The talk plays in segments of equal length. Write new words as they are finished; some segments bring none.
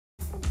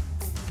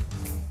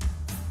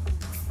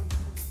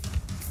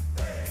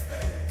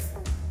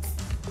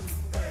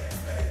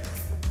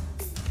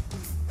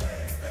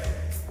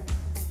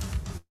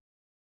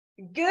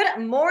Good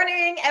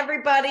morning,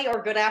 everybody,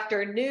 or good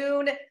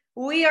afternoon.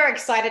 We are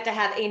excited to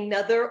have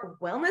another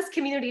wellness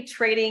community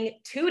training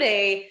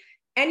today.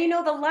 And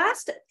the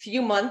last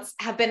few months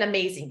have been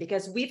amazing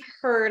because we've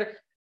heard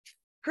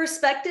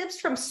perspectives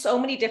from so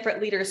many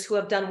different leaders who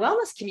have done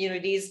wellness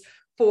communities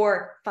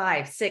for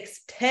 5,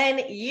 6,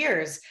 10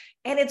 years.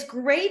 And it's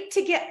great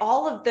to get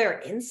all of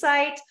their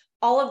insight,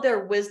 all of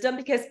their wisdom,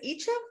 because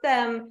each of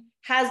them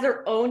has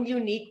their own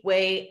unique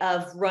way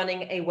of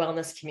running a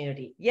wellness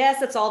community.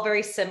 Yes, it's all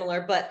very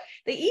similar, but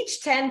they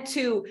each tend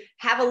to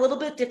have a little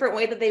bit different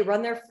way that they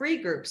run their free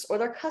groups or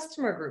their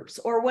customer groups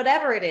or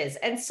whatever it is.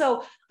 And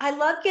so I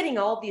love getting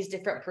all these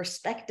different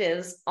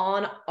perspectives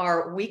on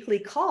our weekly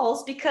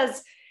calls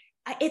because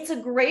it's a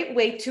great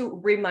way to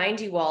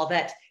remind you all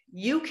that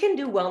you can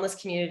do wellness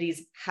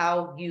communities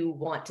how you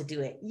want to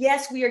do it.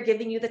 Yes, we are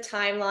giving you the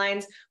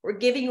timelines. We're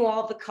giving you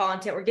all the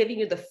content. We're giving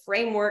you the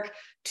framework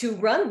to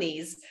run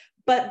these.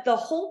 But the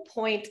whole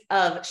point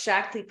of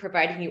Shaklee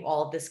providing you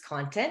all of this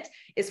content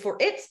is for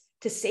it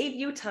to save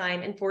you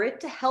time and for it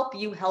to help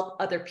you help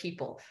other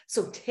people.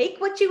 So take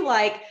what you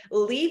like,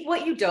 leave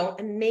what you don't,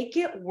 and make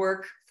it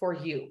work for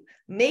you.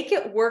 Make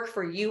it work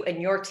for you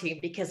and your team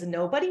because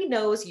nobody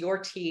knows your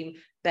team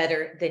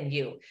better than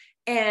you.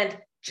 And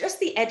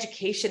just the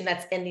education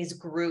that's in these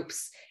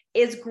groups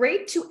is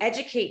great to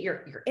educate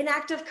your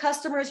inactive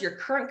customers, your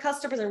current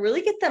customers, and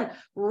really get them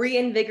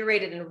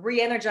reinvigorated and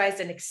re-energized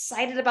and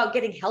excited about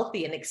getting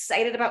healthy and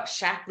excited about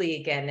Shaklee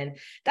again. And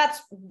that's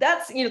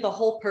the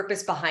whole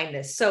purpose behind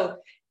this. So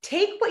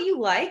take what you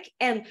like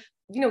and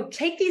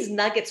take these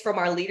nuggets from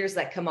our leaders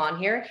that come on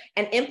here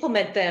and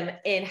implement them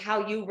in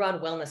how you run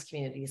wellness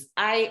communities.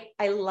 I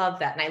love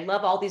that. And I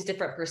love all these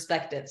different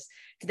perspectives.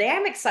 Today,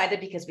 I'm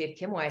excited because we have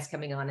Kim Wise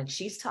coming on and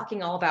she's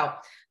talking all about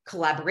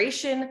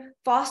collaboration,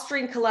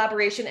 fostering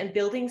collaboration, and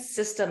building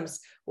systems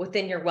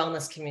within your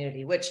wellness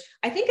community, which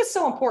I think is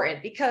so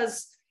important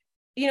because,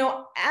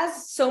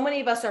 as so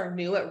many of us are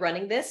new at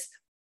running this,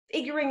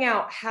 figuring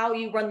out how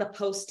you run the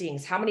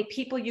postings, how many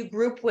people you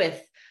group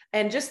with,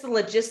 and just the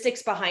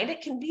logistics behind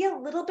it can be a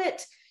little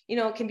bit,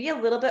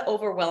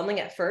 overwhelming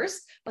at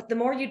first, but the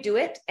more you do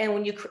it and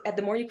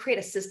the more you create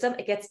a system,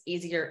 it gets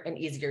easier and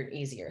easier and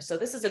easier. So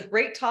this is a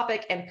great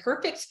topic and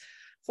perfect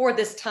for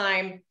this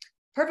time.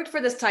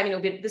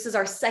 This is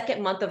our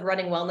second month of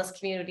running wellness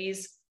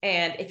communities.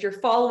 And if you're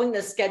following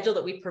the schedule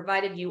that we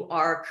provided, you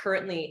are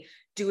currently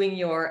doing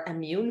your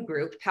immune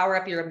group, Power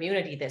Up Your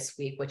Immunity this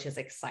week, which is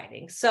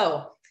exciting.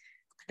 So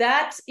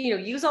that,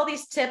 use all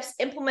these tips,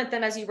 implement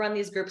them as you run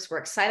these groups. We're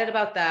excited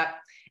about that.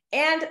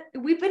 And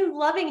we've been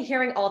loving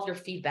hearing all of your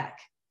feedback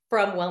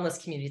from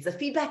wellness communities. The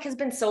feedback has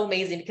been so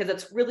amazing because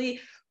it's really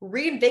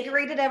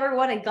reinvigorated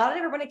everyone and got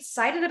everyone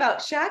excited about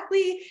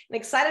Shaklee and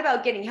excited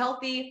about getting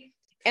healthy.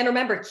 And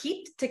remember,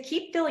 keep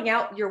filling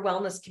out your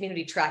wellness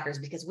community trackers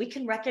because we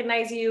can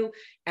recognize you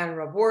and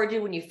reward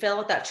you when you fill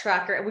out that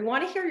tracker. And we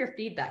want to hear your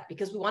feedback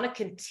because we want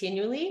to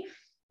continually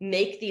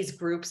make these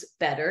groups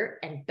better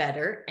and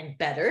better and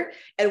better.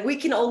 And we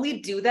can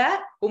only do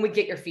that when we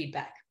get your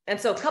feedback. And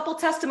so a couple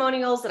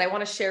testimonials that I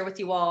want to share with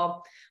you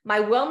all. My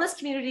wellness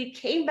community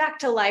came back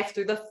to life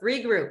through the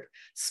free group,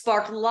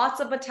 sparked lots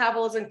of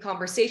metabolism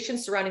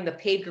conversations surrounding the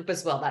paid group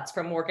as well. That's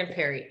from Morgan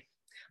Perry.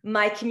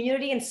 My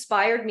community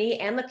inspired me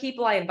and the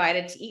people I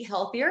invited to eat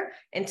healthier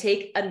and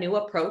take a new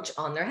approach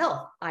on their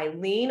health.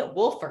 Eileen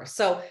Wolfer.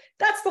 So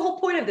that's the whole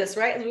point of this,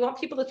 right? We want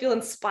people to feel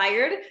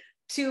inspired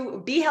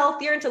to be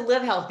healthier and to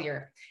live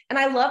healthier. And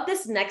I love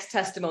this next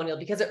testimonial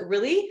because it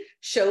really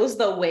shows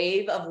the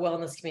wave of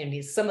wellness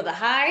communities, some of the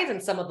highs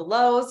and some of the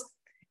lows.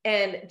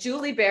 And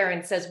Julie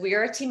Barron says, we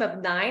are a team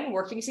of 9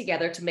 working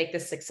together to make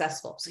this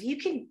successful. So you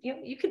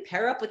can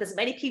pair up with as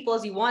many people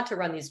as you want to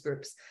run these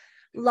groups.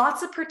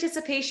 Lots of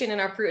participation in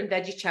our fruit and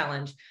veggie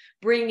challenge,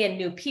 bring in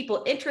new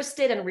people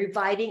interested in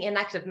reviving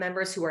inactive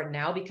members who are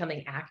now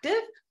becoming active.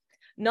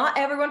 Not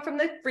everyone from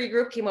the free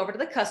group came over to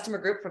the customer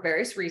group for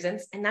various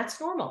reasons, and that's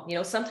normal.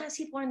 Sometimes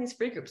people are in these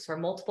free groups for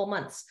multiple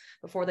months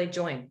before they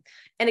join.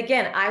 And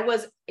again, I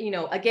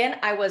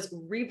was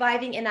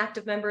reviving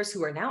inactive members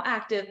who are now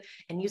active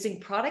and using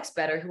products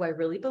better, who I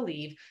really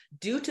believe,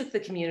 due to the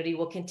community,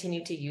 will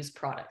continue to use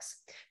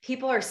products.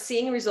 People are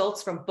seeing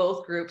results from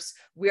both groups.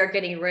 We are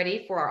getting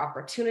ready for our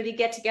opportunity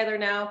get together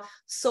now.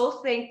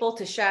 So thankful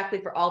to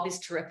Shaklee for all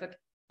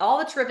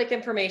the terrific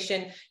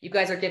information you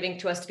guys are giving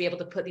to us to be able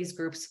to put these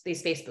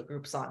Facebook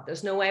groups on.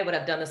 There's no way I would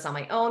have done this on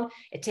my own.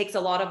 It takes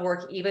a lot of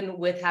work, even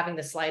with having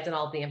the slides and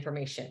all of the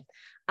information.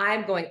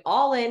 I'm going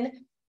all in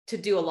to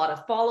do a lot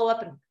of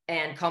follow-up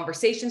and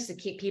conversations to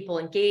keep people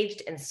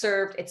engaged and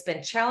served. It's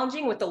been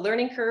challenging with the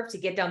learning curve to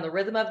get down the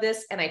rhythm of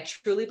this, and I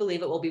truly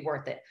believe it will be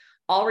worth it.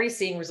 Already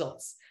seeing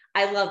results.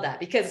 I love that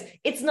because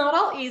it's not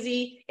all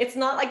easy. It's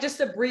not like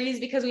just a breeze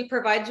because we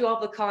provide you all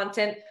the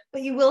content,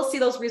 but you will see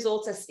those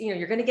results as,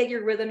 you're going to get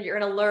your rhythm. You're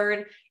going to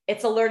learn.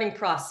 It's a learning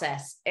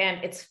process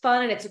and it's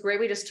fun. And it's a great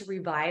way just to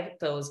revive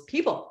those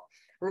people,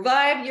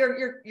 revive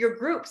your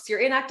groups, your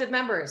inactive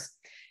members.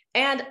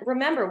 And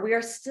remember, we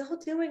are still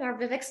doing our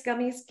Vivix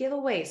Gummies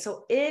giveaway.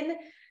 So in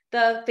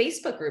the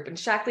Facebook group in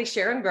Shaklee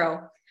Share and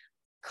Grow,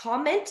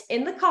 comment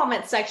in the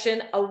comment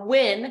section a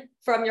win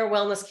from your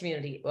wellness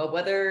community. Well,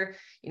 whether,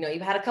 you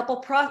had a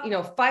couple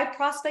 5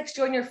 prospects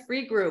join your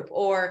free group,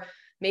 or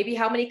maybe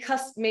how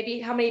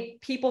many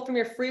people from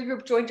your free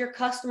group joined your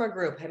customer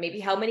group, and maybe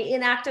how many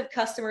inactive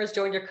customers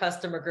joined your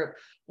customer group.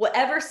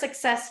 Whatever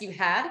success you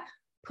had,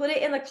 put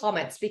it in the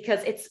comments,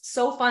 because it's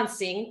so fun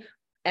seeing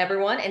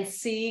everyone and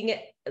seeing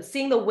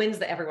the wins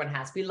that everyone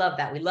has. We love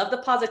that. We love the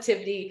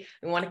positivity.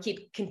 We want to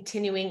keep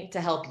continuing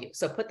to help you.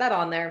 So put that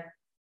on there.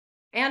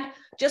 And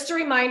just a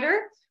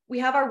reminder, we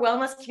have our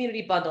wellness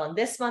community bundle, and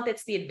this month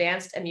it's the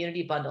advanced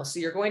immunity bundle. So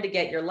you're going to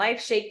get your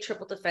Life Shake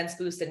Triple Defense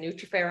Boost and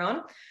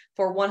Nutriferon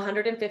for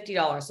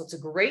 $150. So it's a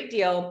great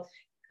deal.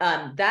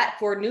 That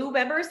for new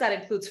members, that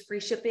includes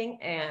free shipping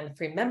and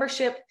free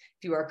membership.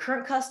 If you are a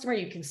current customer,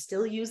 you can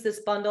still use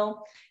this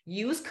bundle.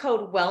 Use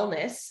code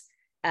wellness.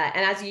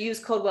 And as you use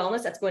code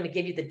wellness, that's going to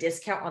give you the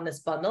discount on this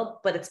bundle,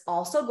 but it's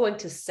also going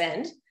to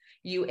send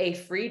you a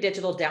free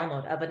digital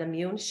download of an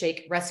immune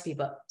shake recipe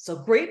book. So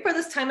great for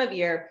this time of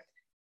year.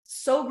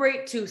 So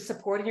great to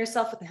supporting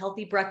yourself with a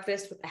healthy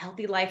breakfast, with a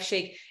healthy Life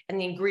Shake, and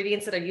the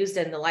ingredients that are used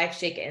in the Life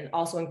Shake, and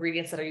also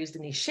ingredients that are used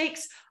in these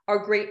shakes, are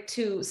great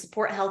to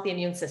support a healthy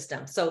immune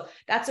system. So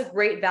that's a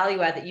great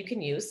value add that you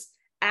can use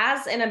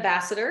as an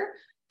ambassador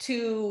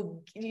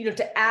to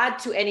add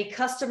to any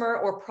customer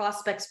or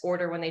prospect's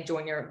order when they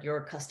join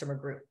your customer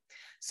group.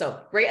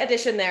 So great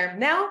addition there.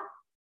 Now,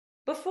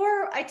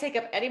 before I take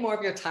up any more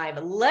of your time,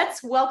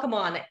 let's welcome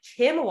on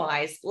Kim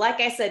Wise.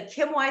 Like I said,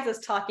 Kim Wise is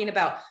talking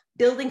about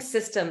building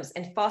systems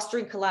and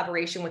fostering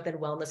collaboration within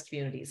wellness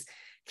communities.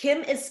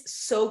 Kim is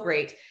so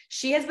great.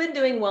 She has been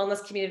doing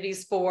wellness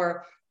communities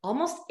for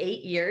almost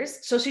 8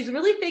 years. So she's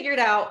really figured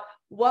out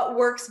what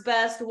works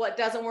best, what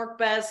doesn't work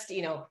best,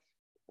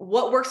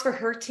 what works for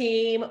her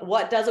team,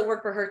 what doesn't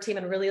work for her team,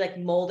 and really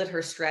molded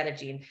her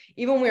strategy. And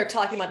even when we were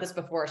talking about this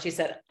before, she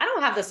said, I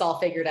don't have this all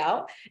figured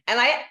out. And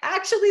I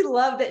actually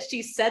love that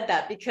she said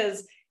that,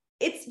 because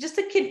it's just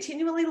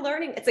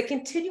it's a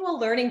continual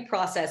learning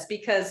process,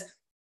 because,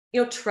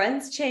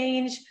 trends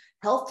change,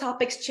 health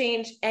topics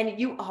change, and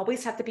you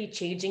always have to be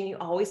changing. You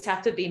always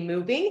have to be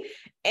moving,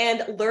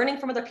 and learning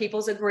from other people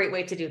is a great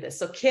way to do this.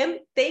 So Kim,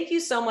 thank you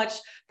so much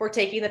for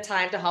taking the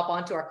time to hop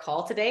onto our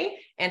call today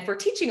and for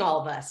teaching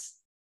all of us.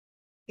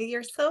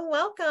 You're so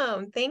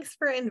welcome. Thanks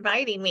for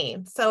inviting me.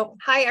 So,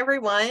 hi,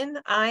 everyone.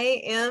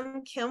 I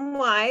am Kim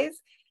Wise,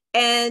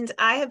 and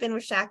I have been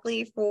with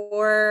Shaklee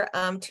for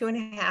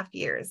 2.5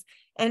 years.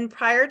 And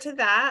prior to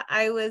that,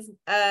 I was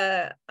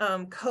a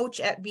coach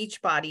at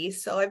Beachbody.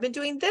 So I've been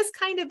doing this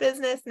kind of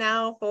business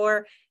now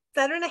for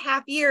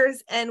 7.5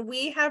 years, and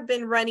we have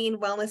been running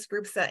wellness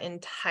groups that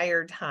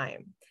entire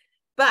time.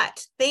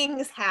 But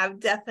things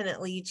have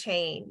definitely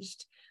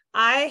changed.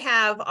 I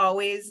have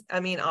always,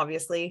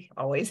 obviously,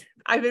 always.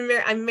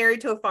 I'm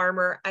married to a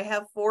farmer. I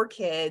have 4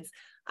 kids.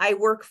 I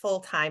work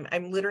full time.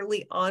 I'm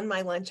literally on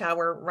my lunch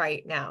hour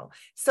right now.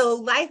 So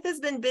life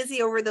has been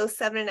busy over those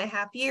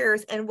 7.5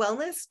 years, and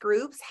wellness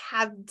groups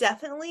have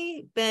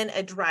definitely been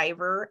a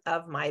driver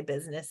of my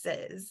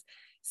businesses.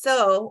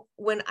 So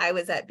when I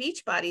was at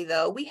Beachbody,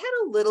 though, we had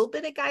a little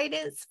bit of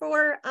guidance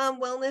for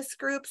wellness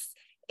groups.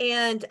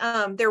 And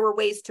there were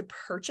ways to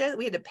purchase.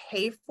 We had to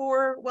pay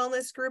for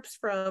wellness groups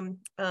from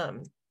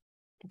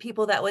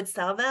people that would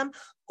sell them,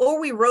 or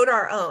we wrote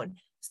our own.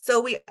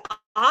 So we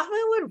often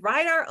would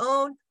write our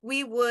own.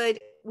 We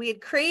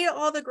had created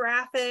all the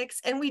graphics,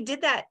 and we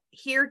did that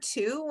here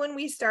too when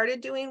we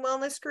started doing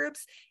wellness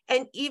groups.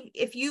 And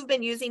if you've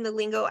been using the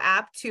Lingo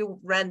app to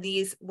run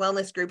these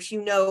wellness groups,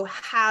 you know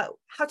how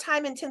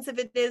time intensive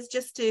it is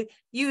just to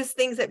use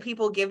things that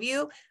people give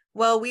you.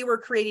 Well, we were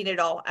creating it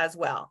all as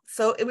well.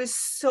 So it was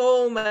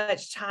so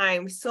much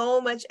time, so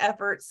much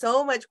effort,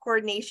 so much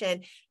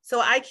coordination.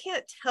 So I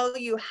can't tell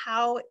you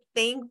how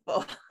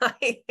thankful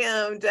I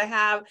am to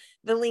have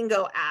the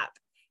Lingo app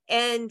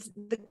and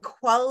the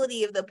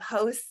quality of the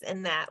posts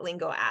in that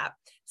Lingo app.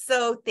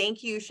 So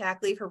thank you,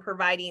 Shaklee, for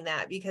providing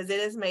that, because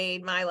it has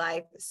made my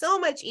life so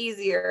much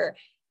easier,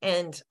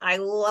 and I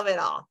love it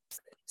all.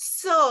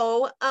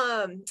 So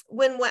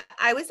when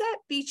I was at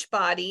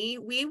Beachbody,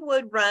 we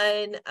would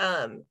run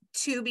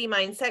 2B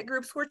mindset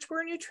groups, which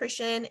were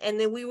nutrition, and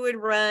then we would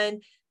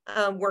run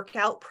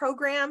workout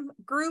program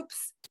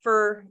groups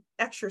for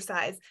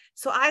exercise.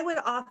 So I would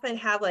often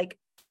have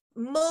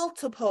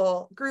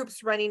multiple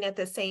groups running at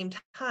the same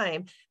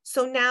time.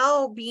 So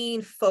now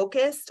being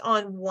focused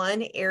on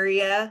one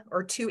area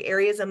or 2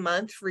 areas a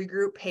month, free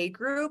group, paid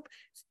group,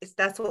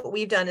 that's what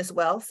we've done as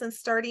well since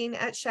starting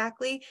at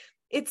Shaklee.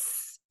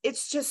 It's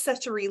just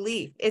such a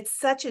relief. It's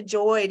such a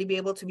joy to be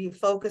able to be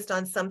focused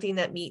on something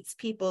that meets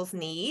people's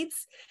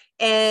needs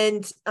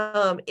and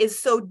is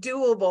so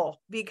doable,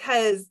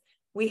 because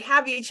we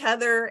have each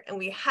other and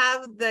we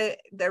have the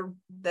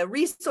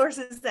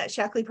resources that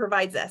Shaklee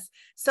provides us.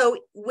 So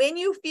when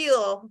you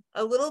feel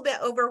a little bit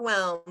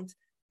overwhelmed,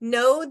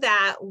 know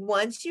that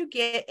once you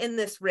get in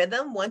this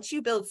rhythm, once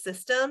you build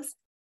systems,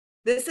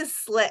 this is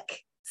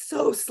slick,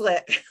 so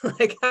slick.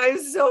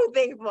 I'm so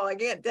thankful. I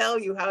can't tell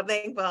you how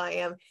thankful I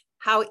am,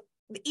 how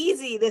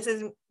easy this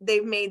is.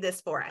 They've made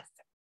this for us.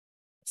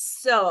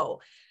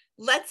 So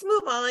let's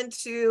move on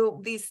to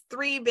these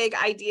 3 big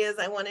ideas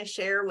I want to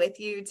share with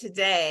you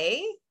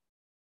today.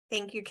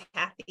 Thank you,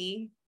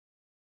 Kathy.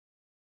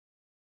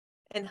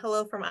 And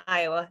hello from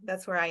Iowa.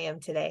 That's where I am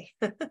today.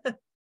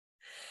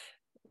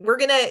 We're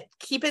going to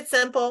keep it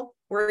simple.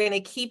 We're going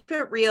to keep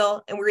it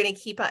real, and we're going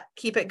to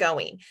keep it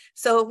going.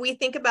 So if we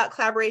think about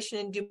collaboration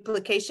and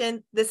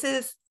duplication,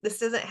 this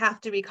doesn't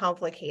have to be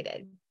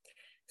complicated.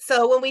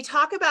 So when we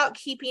talk about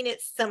keeping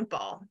it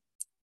simple,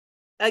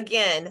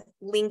 again,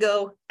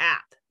 Lingo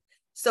app.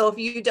 So if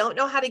you don't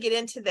know how to get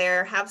into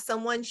there, have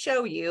someone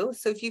show you.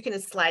 So if you can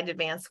slide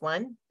advance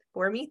one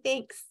for me,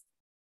 thanks.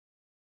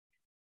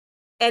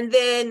 And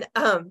then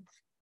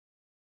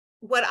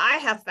what I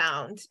have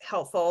found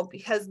helpful,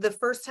 because the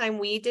first time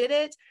we did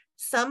it,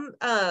 some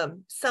of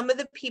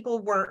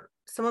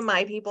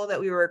my people that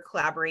we were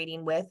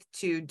collaborating with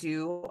to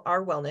do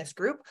our wellness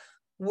group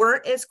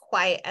weren't as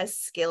quite as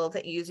skilled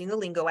at using the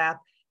Lingo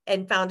app,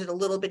 and found it a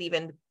little bit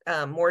even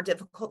more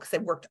difficult because they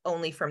worked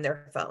only from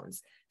their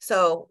phones.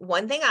 So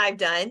one thing I've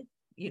done,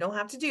 you don't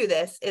have to do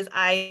this, is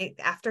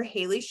after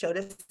Haley showed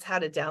us how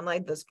to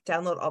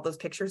download all those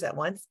pictures at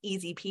once,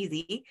 easy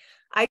peasy,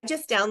 I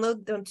just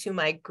download them to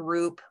my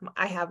group.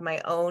 I have my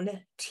own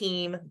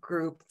team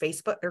group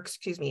Facebook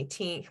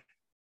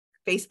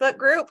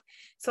group.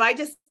 So I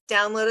just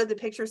downloaded the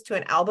pictures to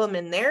an album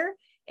in there,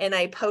 and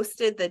I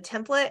posted the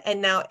template,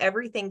 and now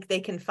everything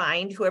they can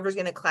find, whoever's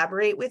going to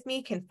collaborate with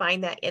me can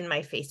find that in my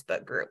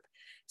Facebook group.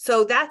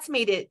 So that's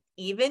made it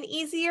even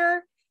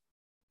easier.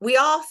 We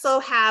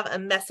also have a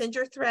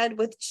messenger thread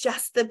with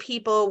just the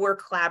people we're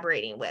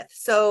collaborating with.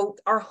 So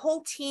our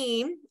whole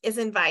team is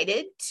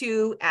invited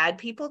to add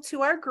people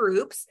to our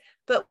groups,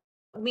 but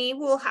we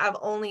will have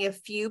only a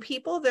few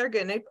people that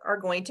are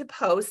going to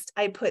post.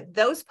 I put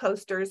those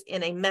posters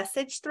in a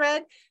message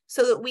thread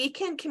so that we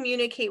can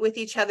communicate with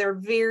each other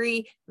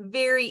very,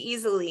 very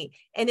easily.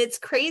 And it's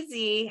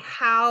crazy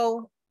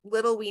how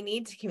little we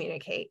need to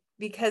communicate,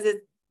 because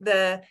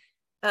the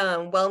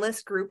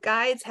wellness group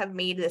guides have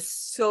made this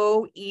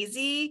so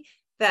easy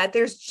that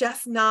there's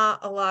just not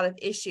a lot of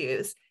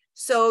issues.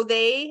 So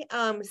they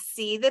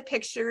see the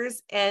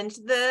pictures and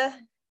the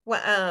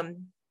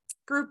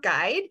group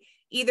guide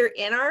either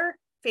in our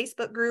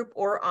Facebook group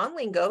or on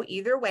Lingo.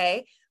 Either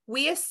way,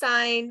 we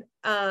assign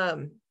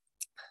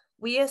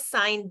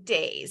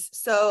days.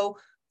 So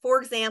for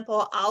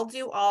example, I'll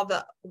do all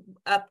the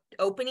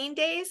opening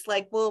days,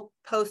 like we'll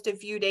post a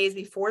few days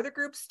before the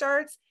group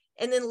starts.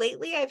 And then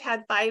lately I've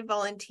had 5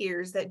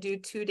 volunteers that do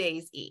 2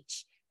 days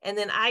each. And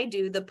then I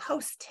do the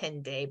post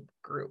 10-day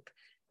group,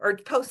 or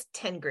post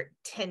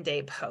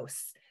 10-day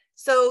posts.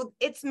 So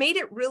it's made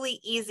it really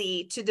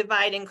easy to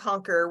divide and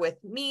conquer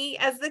with me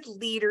as the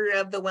leader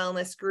of the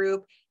wellness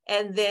group.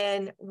 And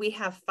then we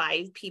have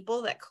 5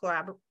 people that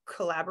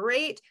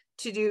collaborate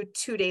to do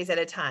 2 days at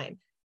a time.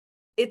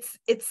 And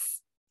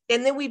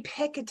then we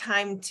pick a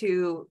time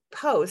to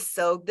post.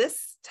 So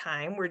this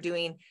time we're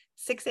doing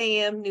 6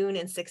 a.m., noon,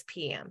 and 6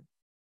 p.m.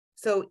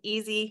 So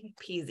easy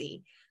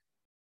peasy.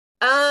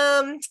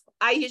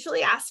 I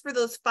usually ask for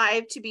those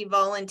 5 to be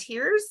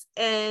volunteers,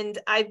 and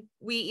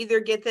we either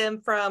get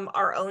them from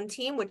our own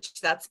team, which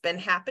that's been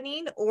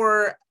happening,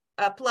 or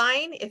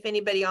upline if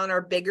anybody on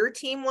our bigger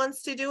team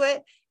wants to do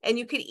it. And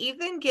you could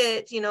even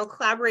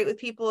collaborate with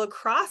people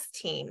across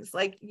teams.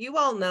 Like you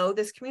all know,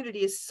 this community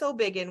is so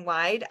big and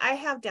wide. I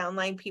have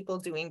downline people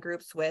doing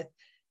groups with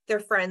their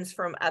friends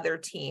from other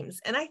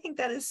teams. And I think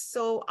that is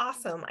so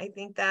awesome. I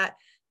think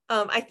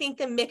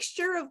the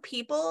mixture of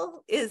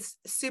people is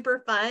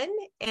super fun.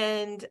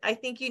 And I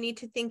think you need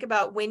to think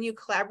about when you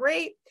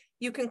collaborate,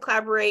 you can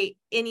collaborate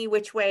any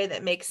which way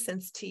that makes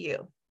sense to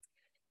you.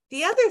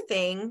 The other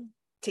thing,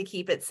 to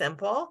keep it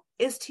simple,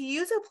 is to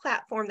use a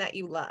platform that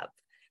you love.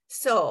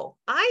 So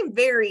I'm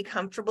very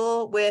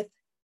comfortable with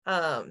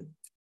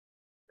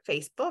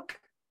Facebook.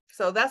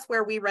 So that's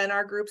where we run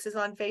our groups, is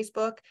on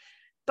Facebook.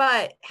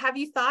 But have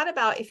you thought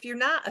about, if you're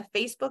not a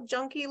Facebook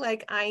junkie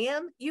like I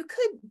am, you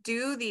could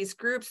do these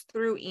groups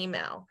through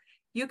email.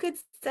 You could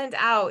send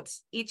out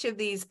each of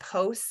these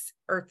posts,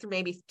 or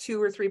maybe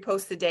 2 or 3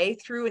 posts a day,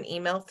 through an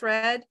email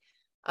thread,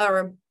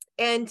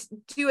 and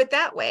do it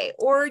that way.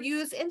 Or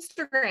use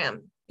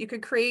Instagram. You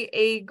could create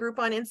a group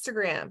on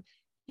Instagram.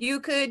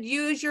 You could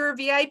use your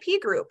VIP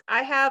group.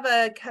 I have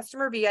a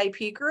customer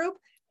VIP group,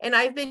 and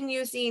I've been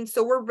using,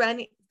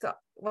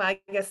 I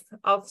guess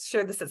I'll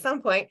share this at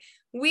some point.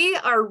 We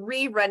are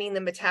rerunning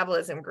the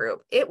metabolism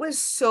group. It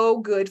was so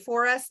good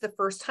for us the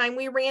first time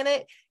we ran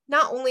it,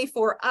 not only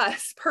for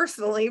us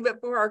personally,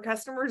 but for our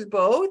customers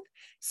both.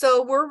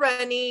 So we're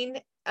running,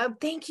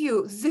 thank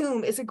you.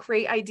 Zoom is a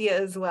great idea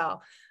as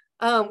well.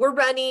 We're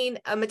running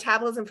a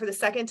metabolism for the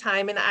second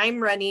time, and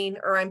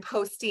I'm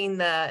posting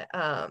the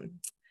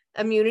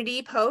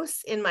immunity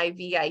posts in my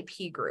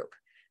VIP group.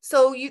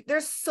 So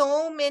there's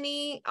so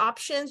many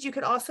options. You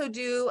could also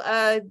do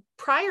a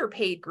prior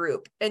paid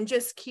group and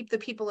just keep the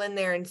people in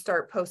there and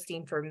start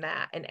posting from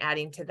that and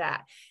adding to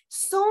that.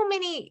 So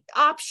many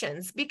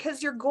options,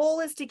 because your goal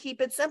is to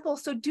keep it simple.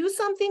 So do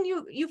something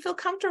you feel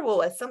comfortable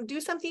with. Do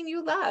something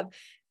you love.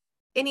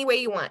 any way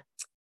you want.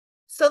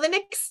 So the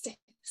next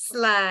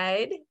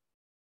slide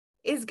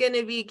is going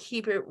to be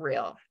keep it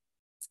real.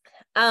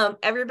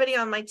 Everybody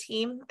on my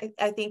team,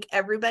 I think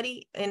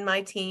everybody in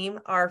my team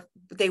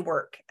they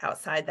work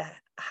outside the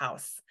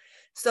house.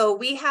 So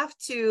we have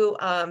to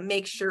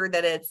make sure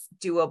that it's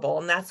doable.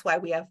 And that's why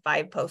we have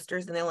 5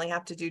 posters and they only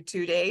have to do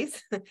 2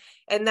 days.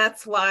 And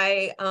that's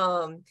why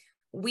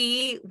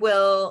we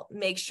will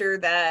make sure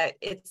that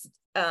it's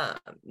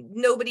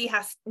nobody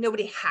has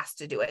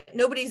to do it.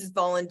 Nobody's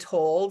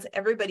voluntold,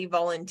 everybody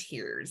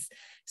volunteers.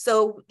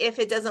 So if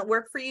it doesn't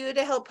work for you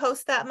to help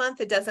post that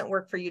month, it doesn't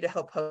work for you to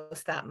help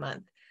post that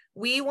month.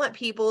 We want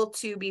people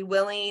to be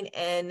willing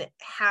and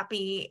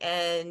happy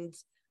and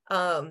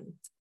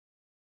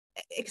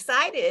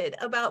excited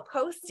about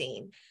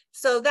posting.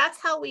 So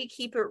that's how we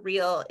keep it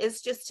real,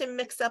 is just to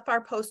mix up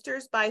our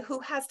posters by who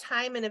has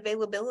time and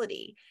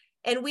availability.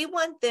 And we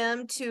want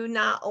them to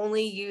not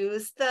only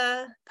use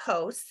the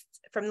posts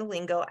from the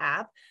Lingo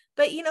app,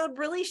 but,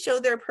 really show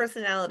their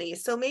personality.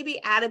 So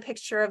maybe add a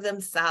picture of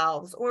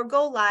themselves or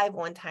go live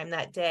one time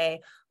that day,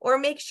 or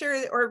make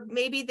sure, or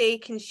maybe they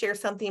can share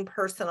something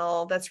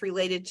personal that's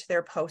related to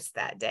their post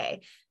that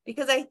day.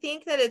 Because I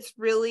think that it's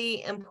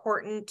really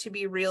important to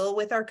be real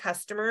with our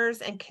customers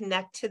and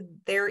connect to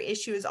their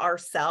issues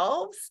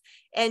ourselves,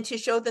 and to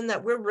show them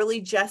that we're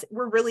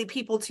really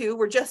people too.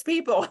 We're just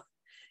people.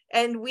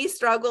 And we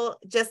struggle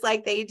just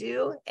like they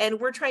do. And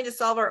we're trying to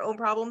solve our own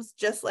problems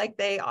just like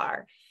they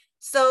are.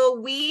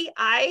 So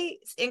I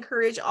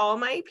encourage all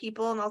my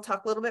people, and I'll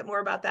talk a little bit more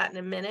about that in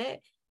a minute,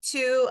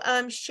 to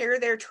share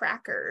their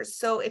trackers.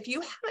 So if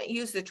you haven't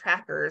used the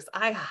trackers,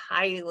 I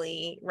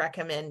highly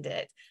recommend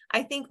it.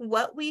 I think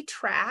what we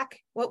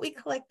track, what we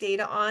collect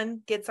data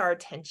on, gets our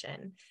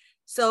attention.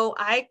 So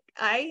I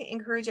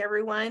encourage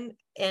everyone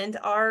and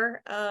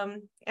our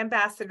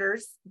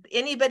ambassadors,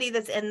 anybody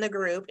that's in the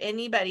group,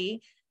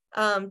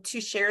 to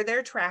share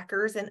their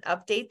trackers and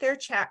update their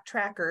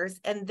trackers,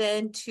 and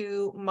then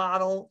to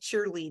model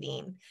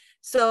cheerleading.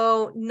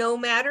 So no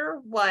matter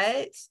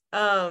what,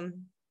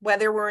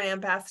 whether we're an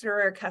ambassador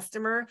or a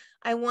customer,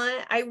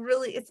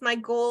 it's my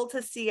goal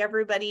to see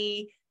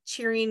everybody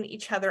cheering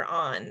each other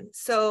on.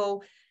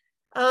 So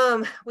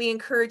we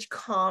encourage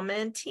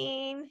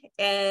commenting,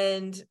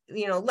 and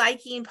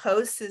liking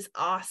posts is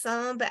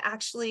awesome, but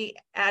actually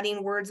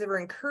adding words of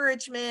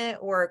encouragement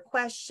or a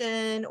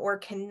question or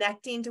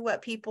connecting to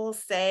what people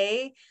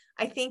say,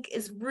 I think,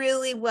 is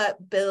really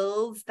what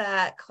builds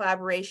that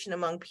collaboration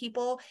among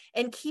people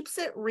and keeps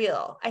it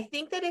real. I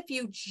think that if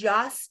you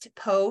just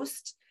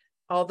post,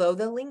 although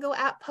the Lingo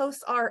app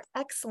posts are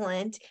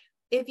excellent,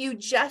 if you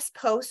just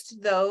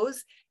post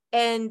those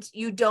and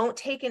you don't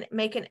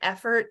make an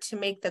effort to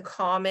make the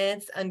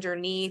comments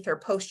underneath, or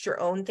post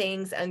your own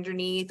things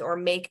underneath, or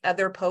make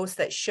other posts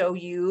that show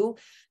you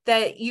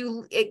that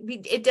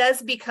it does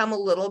become a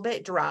little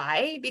bit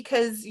dry,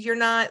 because you're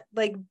not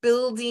like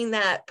building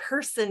that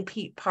person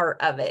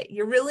part of it.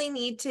 You really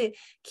need to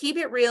keep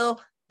it real,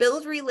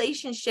 build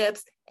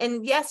relationships.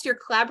 And yes, you're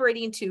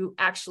collaborating to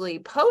actually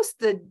post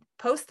the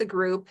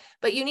group,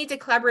 but you need to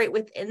collaborate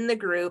within the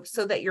group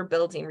so that you're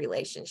building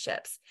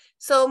relationships.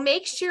 So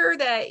make sure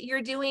that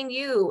you're doing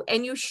you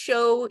and you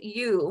show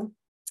you.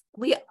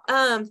 We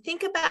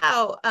think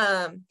about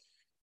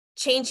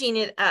changing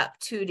it up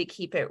to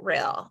keep it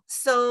real.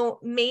 So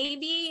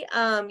maybe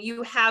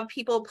you have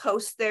people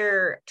post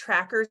their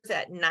trackers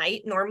at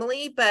night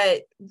normally,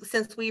 but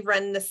since we've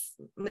run this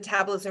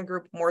metabolism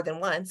group more than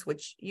once,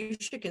 which you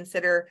should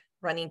consider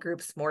running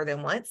groups more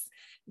than once,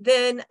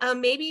 then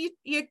maybe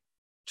you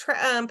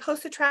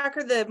post a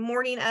tracker the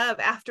morning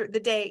after the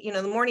day,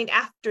 the morning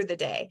after the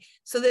day,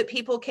 so that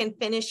people can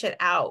finish it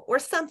out or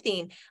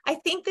something. I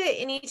think that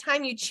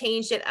anytime you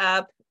change it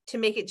up to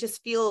make it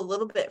just feel a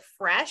little bit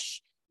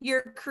fresh,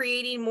 you're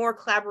creating more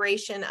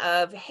collaboration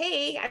of,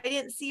 hey, I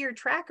didn't see your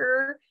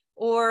tracker,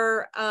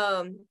 or,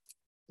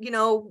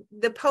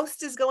 the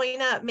post is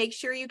going up, make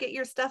sure you get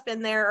your stuff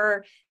in there,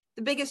 or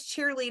the biggest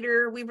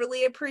cheerleader, we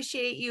really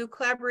appreciate you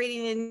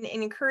collaborating and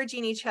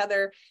encouraging each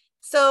other.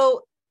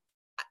 So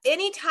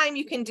anytime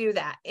you can do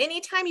that,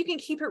 anytime you can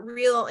keep it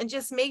real and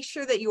just make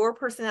sure that your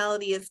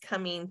personality is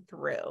coming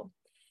through.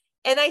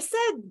 And I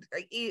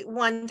said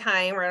one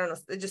time, or I don't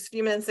know, just a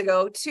few minutes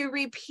ago, to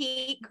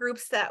repeat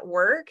groups that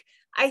work.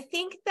 I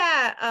think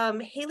that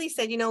Haley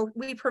said,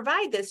 we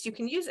provide this, you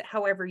can use it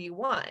however you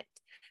want.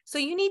 So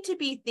you need to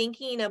be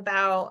thinking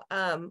about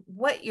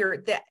what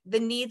the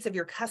needs of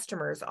your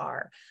customers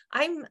are.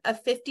 I'm a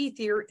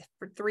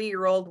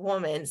 53-year-old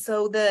woman,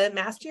 so the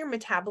Master Your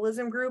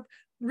Metabolism group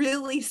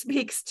really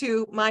speaks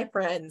to my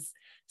friends.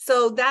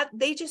 So that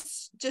they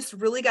just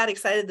really got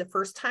excited the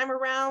first time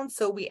around.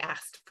 So we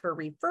asked for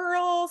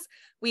referrals.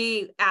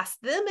 We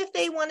asked them if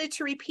they wanted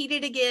to repeat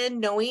it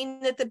again, knowing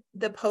that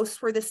the posts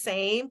were the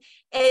same.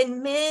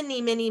 And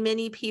many, many,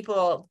 many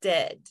people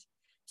did.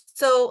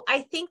 So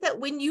I think that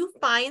when you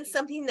find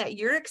something that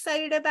you're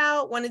excited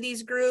about, one of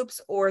these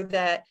groups, or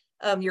that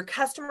your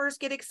customers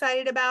get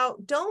excited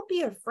about, don't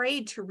be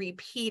afraid to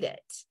repeat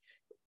it.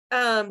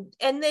 And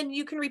then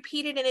you can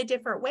repeat it in a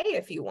different way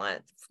if you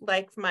want.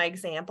 Like my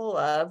example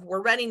of,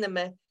 we're running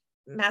the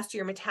Master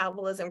Your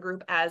Metabolism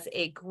group as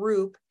a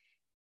group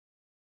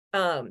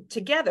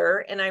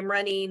together, and I'm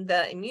running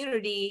the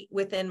immunity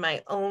within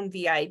my own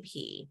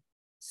VIP.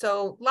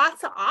 So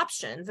lots of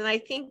options. And I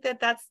think that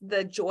that's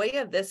the joy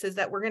of this, is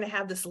that we're going to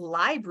have this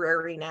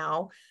library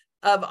now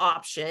of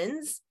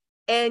options.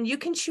 And you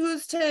can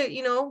choose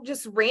to,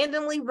 just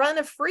randomly run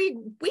a free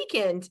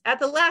weekend at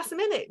the last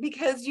minute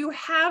because you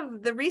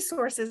have the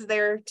resources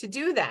there to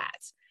do that.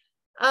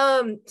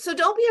 So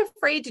don't be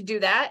afraid to do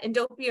that, and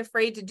don't be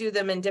afraid to do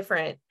them in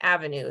different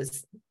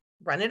avenues.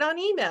 Run it on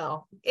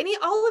email.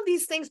 All of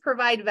these things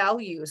provide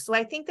value. So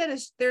I think that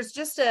there's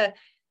just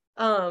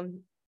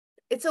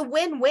it's a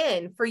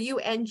win-win for you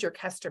and your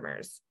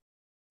customers.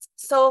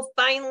 So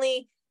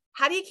finally,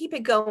 how do you keep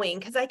it going?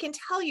 Because I can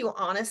tell you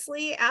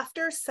honestly,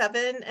 after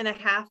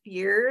 7.5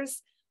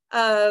 years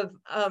of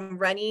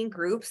running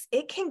groups,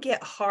 it can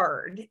get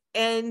hard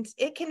and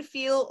it can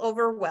feel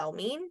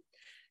overwhelming.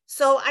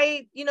 So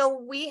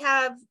we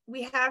have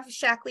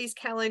Shaklee's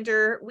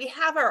calendar. We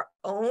have our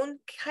own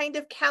kind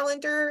of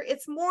calendar.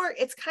 It's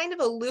kind of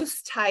a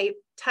loose tight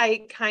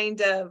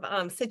kind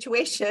of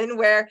situation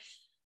where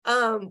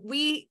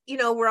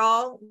we're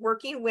all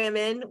working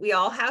women. We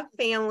all have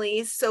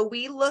families. So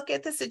we look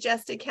at the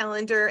suggested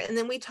calendar, and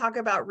then we talk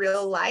about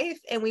real life,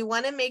 and we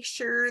want to make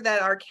sure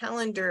that our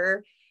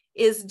calendar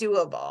is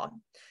doable.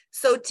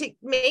 So to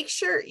make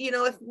sure,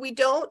 if we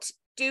don't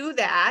do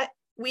that,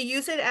 we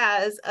use it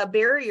as a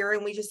barrier,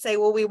 and we just say,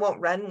 well, we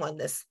won't run one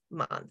this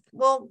month.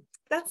 Well,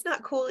 that's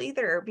not cool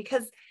either,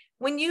 because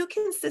when you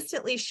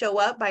consistently show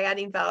up by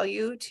adding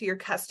value to your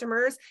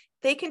customers,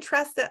 they can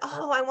trust that,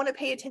 oh, I want to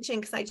pay attention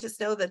because I just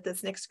know that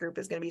this next group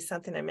is going to be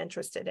something I'm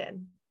interested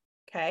in.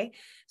 Okay.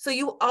 So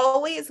you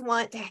always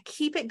want to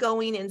keep it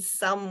going in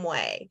some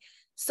way.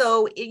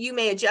 So you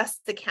may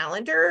adjust the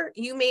calendar,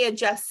 you may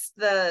adjust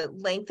the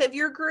length of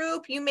your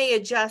group, you may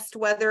adjust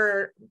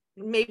whether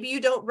maybe you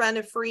don't run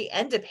a free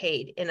and a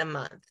paid in a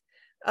month.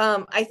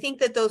 I think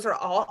that those are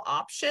all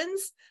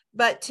options,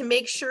 but to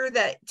make sure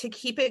that to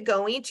keep it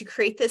going, to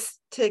create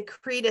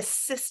a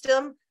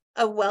system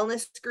of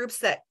wellness groups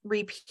that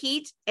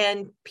repeat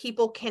and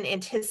people can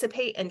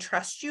anticipate and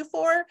trust you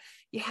for,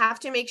 you have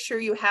to make sure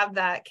you have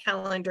that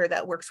calendar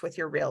that works with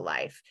your real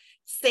life.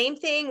 Same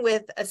thing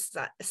with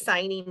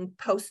assigning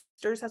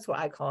posters. That's what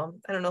I call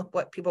them. I don't know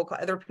what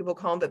other people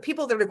call them, but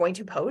people that are going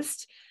to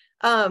post.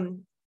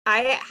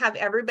 I have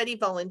everybody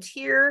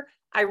volunteer.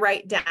 I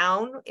write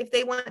down if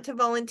they want to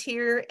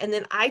volunteer, and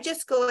then I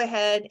just go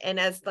ahead and,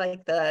 as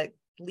like the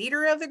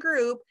leader of the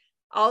group,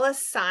 I'll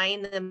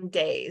assign them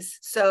days.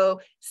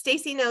 So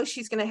Stacy knows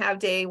she's going to have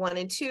day 1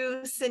 and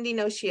 2. Cindy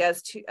knows she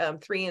has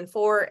 3 and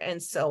 4,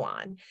 and so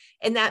on.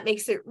 And that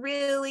makes it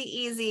really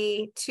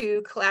easy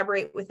to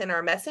collaborate within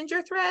our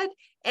messenger thread.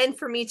 And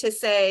for me to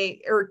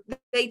say, or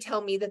they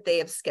tell me that they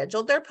have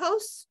scheduled their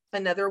posts.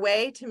 Another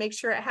way to make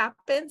sure it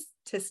happens,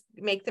 to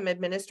make them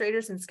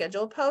administrators and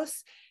schedule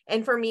posts.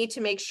 And for me to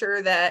make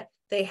sure that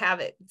they have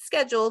it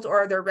scheduled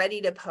or they're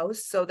ready to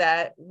post so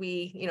that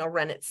we,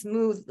 run it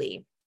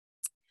smoothly.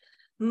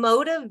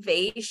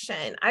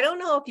 Motivation. I don't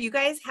know if you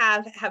guys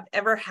have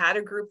ever had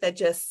a group that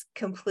just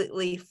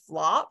completely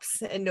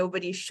flops and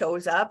nobody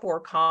shows up or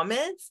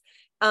comments.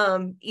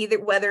 Either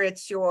whether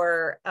it's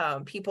your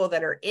people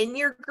that are in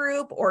your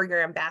group or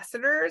your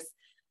ambassadors,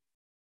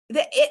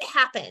 that it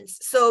happens.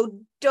 So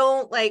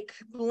don't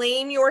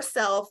blame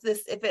yourself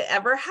if it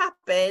ever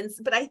happens.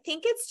 But I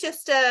think it's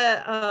just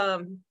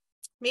a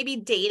maybe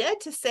data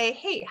to say,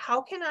 hey,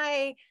 how can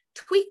I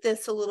tweak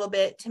this a little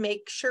bit to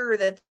make sure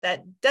that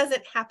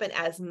doesn't happen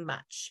as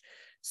much.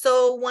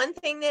 So one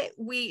thing that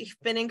we've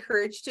been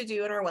encouraged to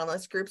do in our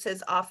wellness groups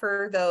is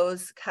offer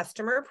those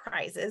customer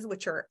prizes,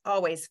 which are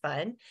always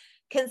fun.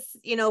 Because,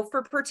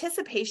 for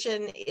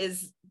participation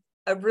is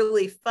a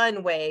really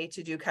fun way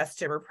to do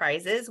customer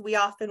prizes. We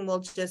often will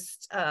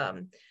just,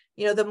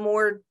 the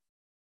more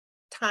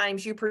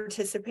times you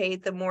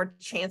participate, the more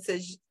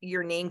chances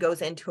your name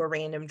goes into a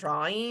random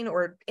drawing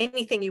or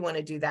anything you want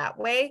to do that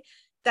way.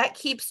 That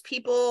keeps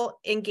people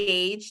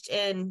engaged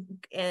and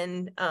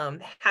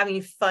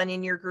having fun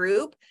in your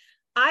group.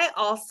 I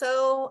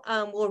also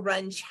will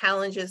run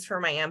challenges for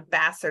my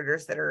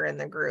ambassadors that are in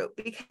the group,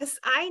 because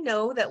I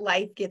know that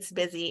life gets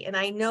busy and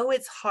I know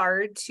it's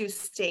hard to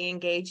stay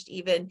engaged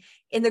even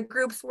in the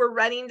groups we're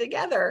running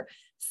together.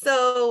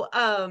 So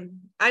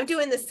I'm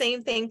doing the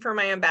same thing for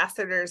my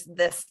ambassadors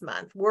this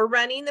month. We're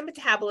running the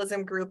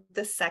metabolism group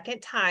the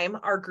second time.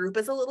 Our group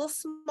is a little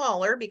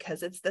smaller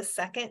because it's the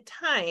second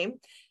time.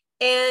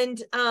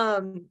 And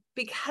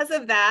because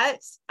of that,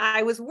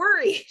 I was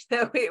worried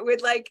that we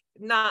would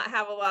not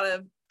have a lot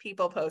of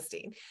people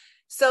posting.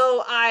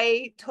 So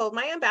I told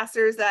my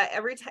ambassadors that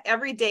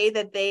every day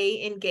that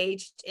they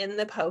engaged in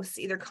the posts,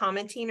 either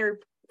commenting or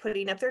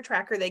putting up their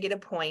tracker, they get a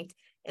point.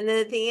 And then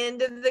at the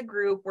end of the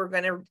group, we're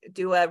going to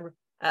do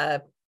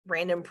a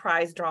random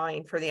prize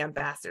drawing for the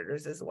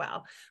ambassadors as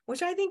well,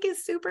 which I think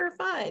is super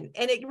fun.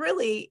 And it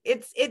really,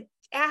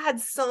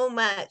 adds so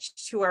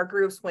much to our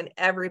groups when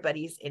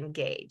everybody's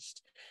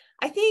engaged.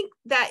 I think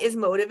that is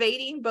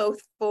motivating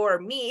both for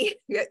me,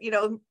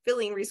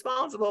 feeling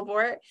responsible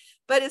for it,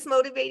 but it's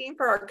motivating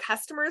for our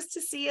customers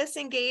to see us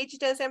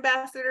engaged as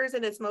ambassadors,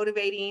 and it's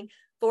motivating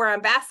for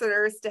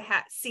ambassadors to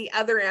see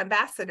other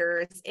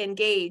ambassadors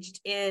engaged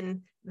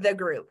in the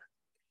group.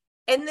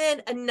 And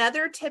then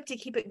another tip to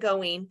keep it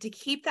going, to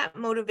keep that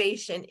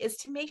motivation, is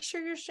to make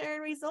sure you're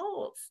sharing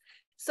results.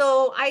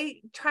 So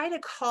I try to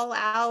call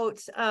out,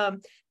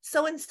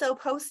 so-and-so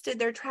posted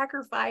their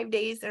tracker 5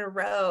 days in a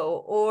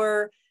row,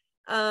 or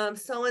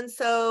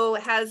so-and-so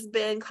has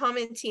been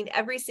commenting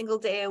every single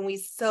day and we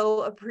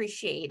so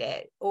appreciate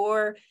it.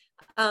 Or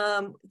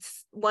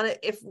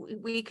if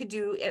we could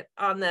do it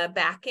on the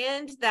back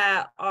end,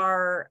 that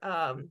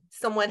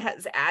someone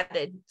has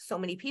added so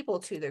many people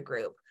to the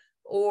group,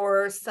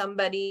 or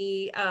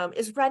somebody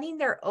is running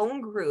their own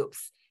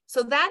groups.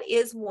 So that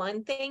is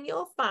one thing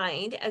you'll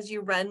find as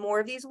you run more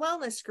of these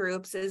wellness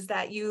groups, is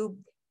that you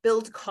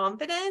build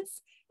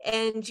confidence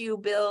and you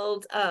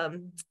build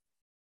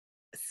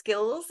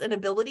skills and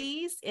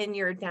abilities in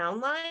your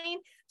downline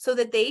so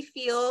that they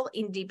feel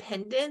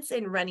independence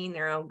in running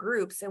their own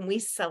groups. And we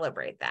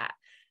celebrate that.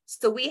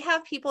 So we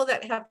have people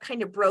that have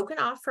kind of broken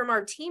off from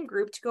our team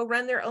group to go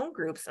run their own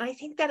groups. And I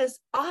think that is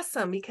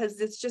awesome, because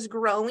it's just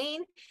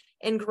growing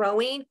and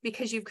growing,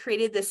 because you've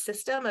created this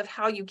system of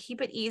how you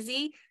keep it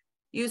easy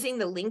using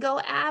the Lingo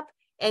app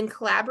and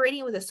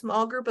collaborating with a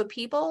small group of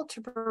people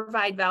to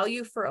provide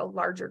value for a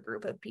larger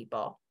group of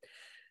people.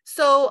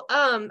 So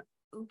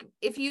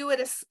if you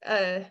would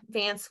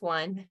advance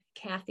one,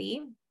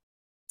 Kathy,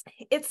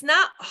 it's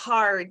not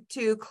hard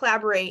to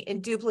collaborate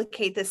and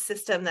duplicate the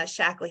system that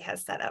Shaklee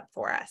has set up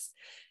for us.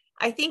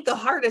 I think the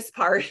hardest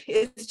part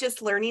is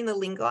just learning the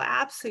Lingo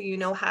app so you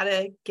know how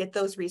to get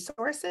those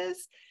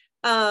resources.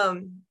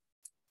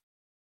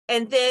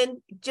 And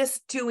then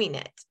just doing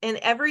it. And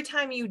every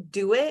time you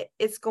do it,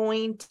 it's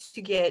going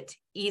to get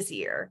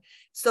easier.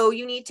 So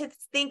you need to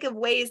think of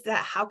ways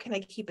that, how can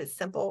I keep it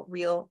simple,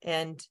 real,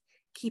 and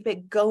keep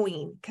it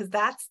going? Because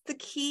that's the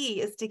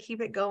key, is to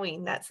keep it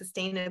going, that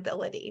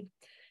sustainability.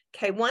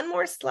 Okay, one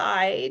more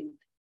slide.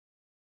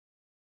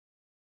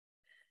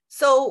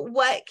 So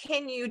what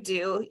can you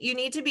do? You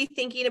need to be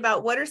thinking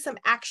about, what are some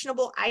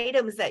actionable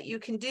items that you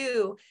can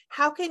do?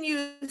 How can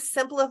you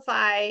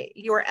simplify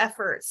your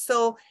efforts?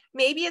 So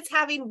maybe it's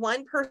having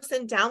one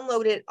person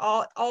download it,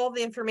 all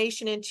the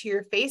information into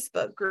your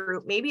Facebook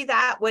group. Maybe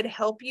that would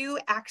help you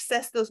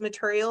access those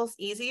materials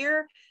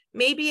easier.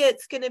 Maybe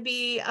it's going to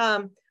be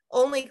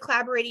only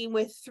collaborating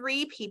with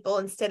 3 people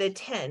instead of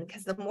 10,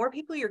 because the more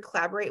people you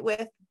collaborate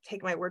with,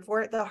 take my word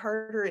for it, the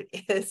harder it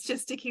is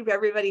just to keep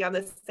everybody on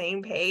the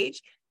same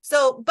page.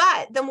 So,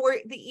 but the more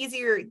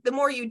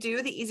you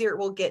do, the easier it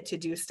will get to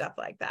do stuff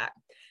like that.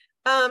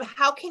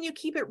 How can you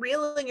keep it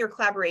real in your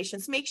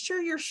collaborations? Make sure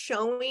you're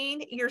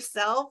showing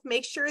yourself.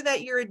 Make sure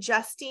that you're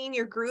adjusting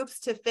your groups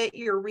to fit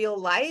your real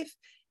life.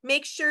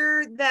 Make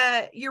sure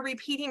that you're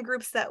repeating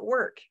groups that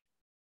work.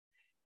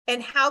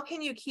 And how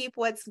can you keep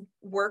what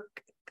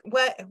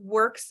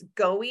works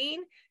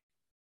going?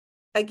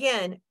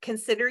 Again,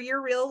 consider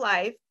your real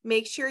life.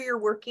 Make sure you're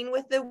working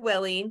with the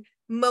willing.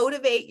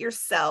 Motivate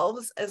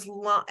yourselves as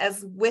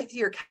with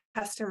your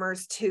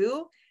customers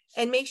too,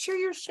 and make sure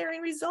you're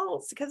sharing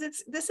results, because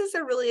this is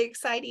a really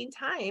exciting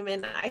time,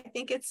 and I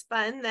think it's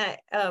fun that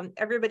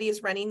everybody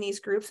is running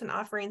these groups and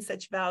offering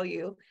such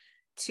value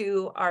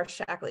to our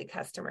Shaklee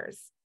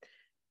customers.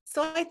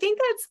 So I think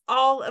that's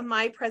all of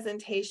my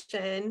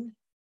presentation.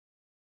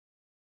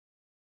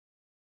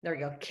 There we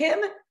go. Kim,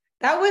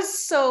 that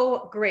was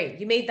so great.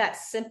 You made that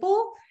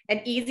simple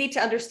and easy to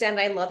understand.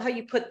 I love how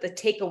you put the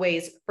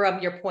takeaways from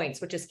your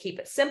points, which is keep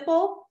it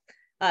simple,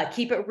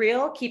 keep it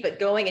real, keep it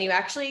going. And you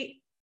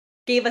actually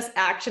gave us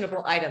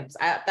actionable items.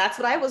 That's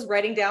what I was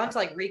writing down to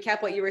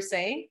recap what you were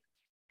saying.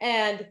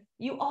 And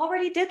you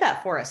already did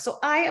that for us. So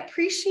I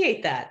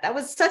appreciate that. That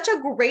was such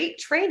a great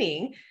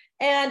training.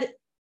 And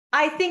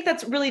I think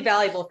that's really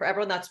valuable for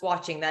everyone that's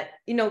watching, that,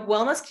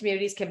 wellness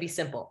communities can be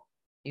simple.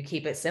 You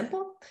keep it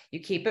simple, you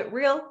keep it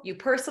real, you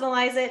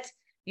personalize it,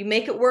 you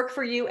make it work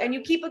for you, and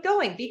you keep it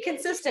going. Be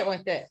consistent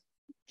with it.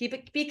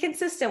 Be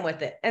consistent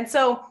with it. And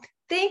so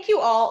thank you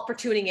all for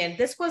tuning in.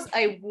 This was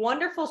a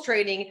wonderful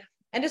training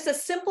and just a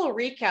simple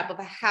recap of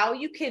how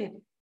you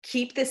can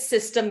keep this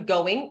system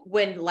going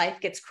when life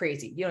gets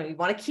crazy. You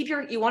want to keep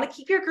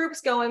your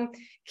groups going,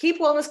 keep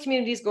wellness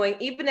communities going,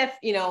 even if,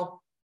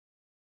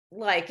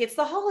 it's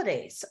the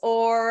holidays,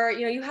 or,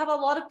 you have a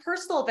lot of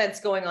personal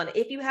events going on.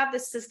 If you have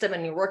this system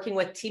and you're working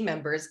with team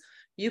members,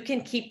 you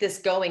can keep this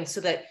going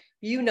so that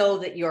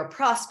that your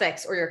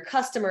prospects or your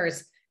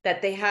customers,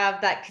 that they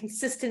have that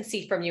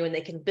consistency from you and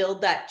they can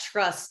build that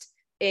trust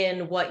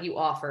in what you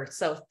offer.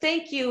 So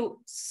thank you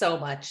so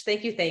much.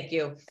 Thank you. Thanks,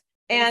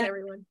 and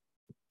everyone.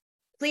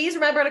 Please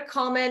remember to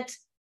comment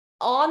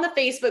on the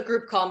Facebook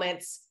group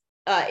comments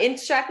in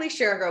Shaklee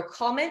Share and Grow.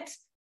 Comment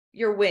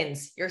your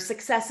wins, your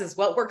successes,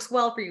 what works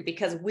well for you,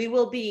 because we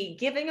will be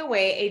giving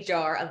away a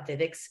jar of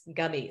Vivix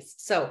gummies.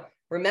 So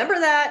remember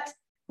that.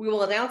 We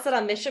will announce it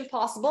on Mission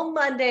Possible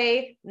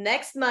Monday,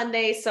 next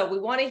Monday. So we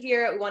want to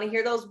hear it. We want to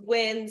hear those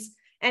wins.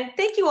 And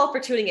thank you all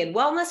for tuning in.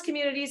 Wellness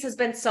Communities has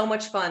been so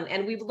much fun.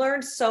 And we've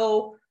learned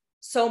so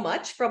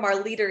much from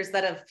our leaders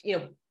that have,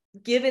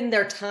 given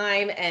their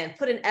time and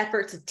put an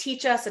effort to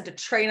teach us and to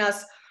train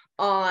us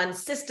on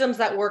systems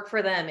that work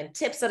for them and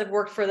tips that have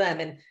worked for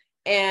them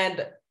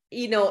and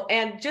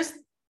just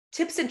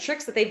tips and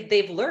tricks that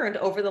they've learned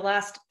over the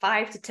last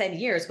 5 to 10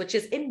 years, which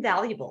is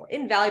invaluable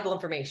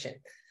information.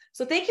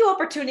 So thank you all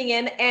for tuning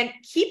in, and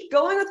keep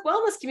going with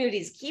Wellness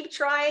Communities. Keep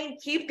trying,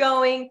 keep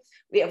going.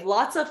 We have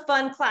lots of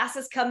fun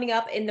classes coming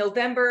up in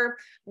November.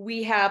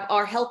 We have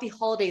our Healthy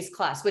Holidays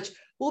class, which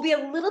will be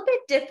a little bit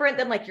different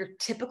than like your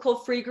typical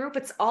free group.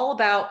 It's all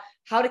about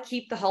how to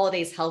keep the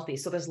holidays healthy.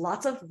 So there's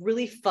lots of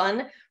really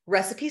fun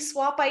recipe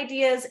swap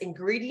ideas,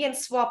 ingredient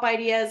swap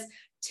ideas,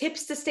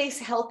 tips to stay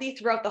healthy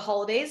throughout the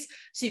holidays,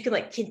 so you can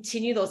like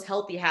continue those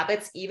healthy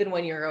habits even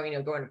when you're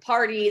going to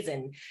parties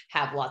and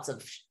have lots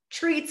of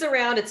treats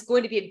around. It's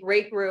going to be a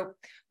great group.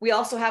 We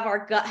also have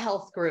our gut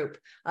health group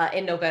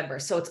in November.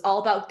 So it's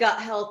all about gut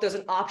health. There's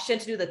an option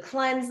to do the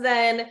cleanse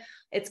then.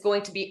 It's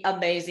going to be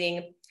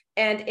amazing.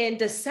 And in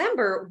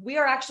December, we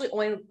are actually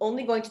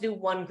only going to do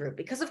one group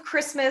because of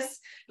Christmas.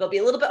 It'll be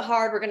a little bit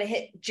hard. We're going to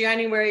hit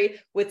January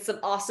with some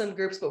awesome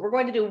groups, but we're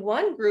going to do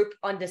one group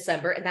on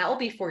December, and that will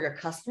be for your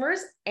customers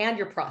and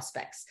your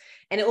prospects.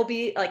 And it will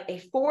be like a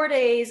 4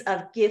 days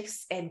of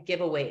gifts and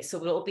giveaways.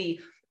 So it'll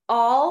be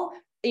all,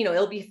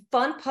 it'll be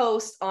fun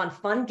posts on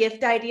fun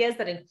gift ideas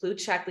that include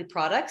Shaklee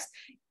products,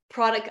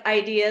 product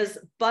ideas,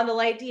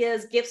 bundle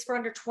ideas, gifts for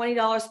under $20,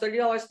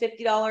 $30,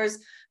 $50,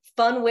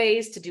 fun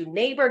ways to do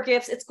neighbor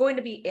gifts. It's going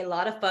to be a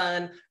lot of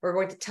fun. We're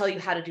going to tell you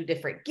how to do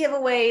different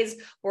giveaways.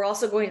 We're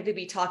also going to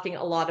be talking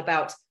a lot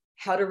about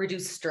how to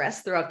reduce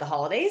stress throughout the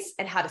holidays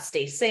and how to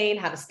stay sane,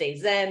 how to stay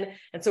zen.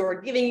 And so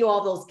we're giving you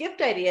all those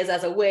gift ideas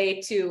as a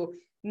way to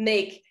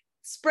make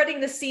spreading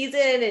the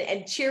season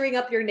and cheering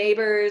up your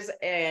neighbors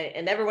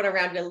and everyone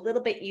around you a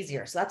little bit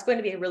easier. So that's going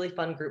to be a really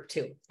fun group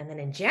too. And then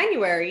in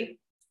January,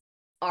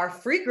 our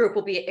free group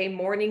will be a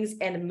mornings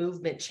and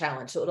movement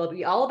challenge. So it'll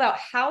be all about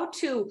how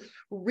to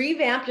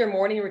revamp your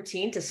morning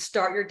routine to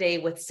start your day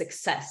with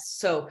success.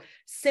 So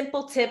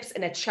simple tips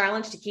and a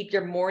challenge to keep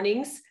your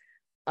mornings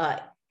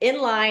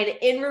in line,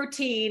 in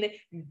routine,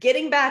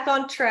 getting back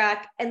on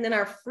track. And then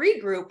our free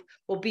group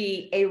will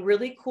be a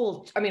really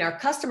cool, our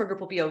customer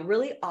group will be a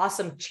really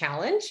awesome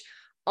challenge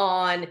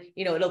on,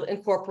 it'll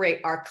incorporate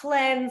our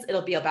cleanse.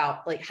 It'll be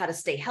about like how to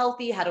stay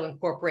healthy, how to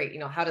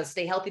incorporate, how to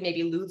stay healthy,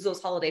 maybe lose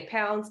those holiday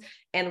pounds,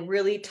 and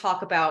really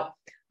talk about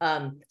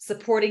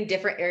supporting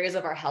different areas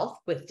of our health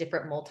with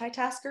different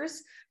multitaskers.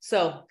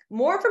 So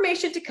more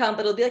information to come,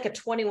 but it'll be like a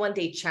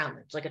 21-day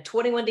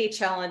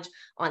challenge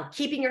on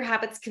keeping your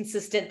habits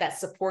consistent that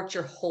support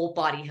your whole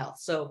body health.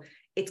 So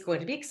it's going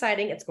to be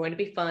exciting. It's going to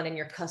be fun. And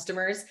your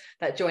customers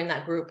that join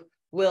that group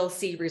will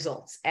see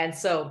results. And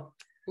so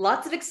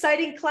lots of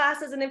exciting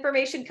classes and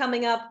information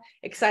coming up.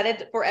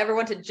 Excited for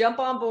everyone to jump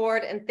on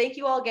board. And thank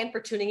you all again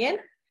for tuning in.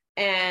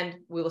 And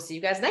we will see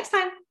you guys next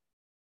time.